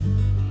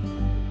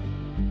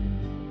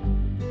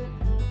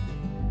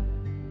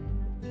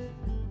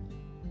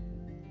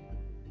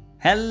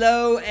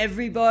Hello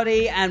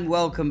everybody and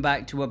welcome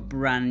back to a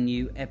brand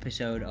new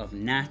episode of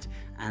Nat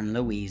and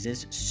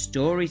Louisa's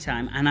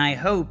Storytime, and I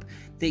hope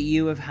that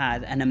you have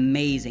had an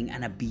amazing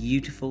and a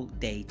beautiful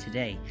day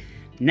today.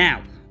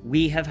 Now,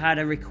 we have had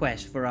a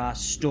request for our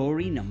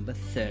story number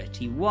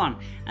 31,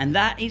 and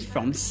that is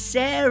from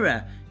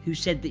Sarah, who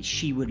said that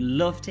she would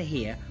love to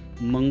hear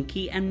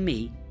Monkey and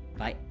Me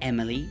by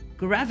Emily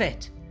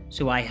Gravett.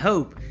 So I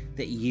hope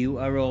that you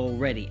are all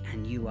ready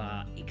and you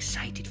are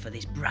excited for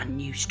this brand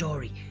new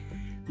story.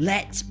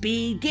 Let's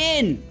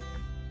begin!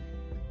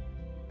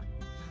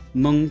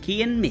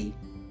 Monkey and me,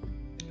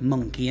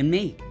 monkey and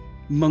me,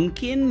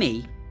 monkey and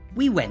me,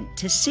 we went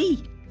to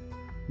sea.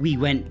 We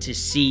went to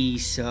see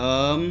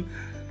some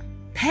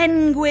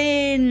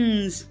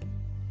penguins.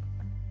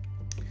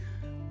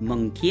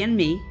 Monkey and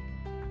me,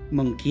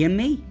 monkey and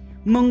me,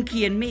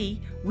 monkey and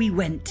me, we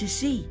went to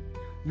sea.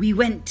 We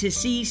went to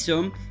see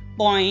some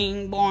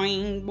boing,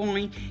 boing,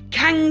 boing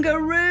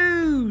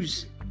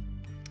kangaroos.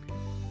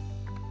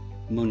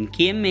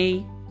 Monkey and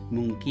me,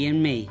 monkey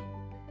and me,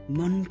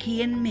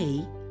 monkey and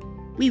me,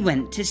 we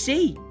went to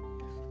sea.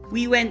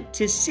 We went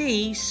to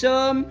see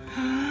some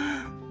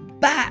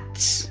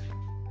bats.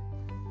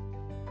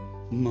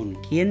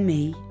 Monkey and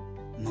me,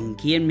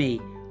 monkey and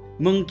me,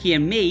 monkey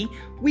and me,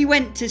 we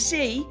went to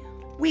see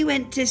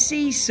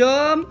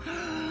some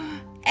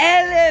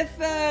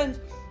elephants.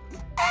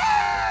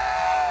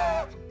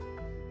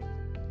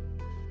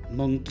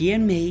 Monkey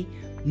and me,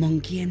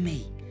 monkey and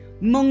me,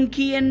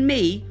 monkey and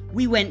me,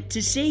 we went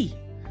to see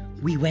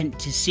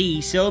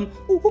some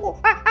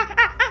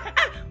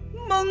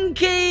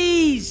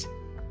monkeys.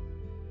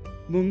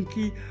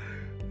 Monkey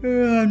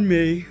and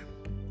me,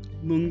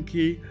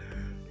 monkey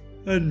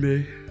and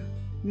me,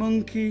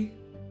 monkey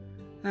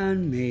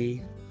and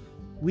me,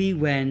 we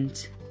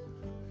went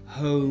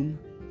home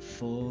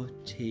for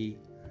tea.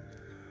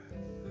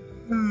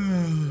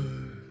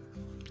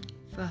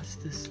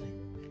 Fast asleep.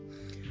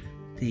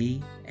 The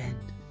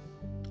end.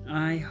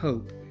 I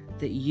hope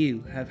that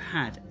you have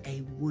had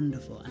a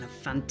wonderful and a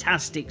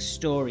fantastic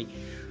story.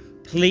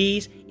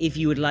 Please, if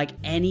you would like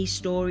any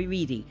story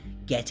reading,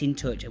 get in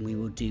touch and we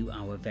will do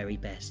our very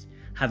best.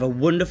 Have a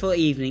wonderful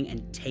evening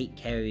and take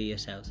care of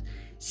yourselves.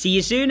 See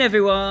you soon,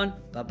 everyone.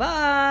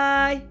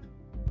 Bye-bye.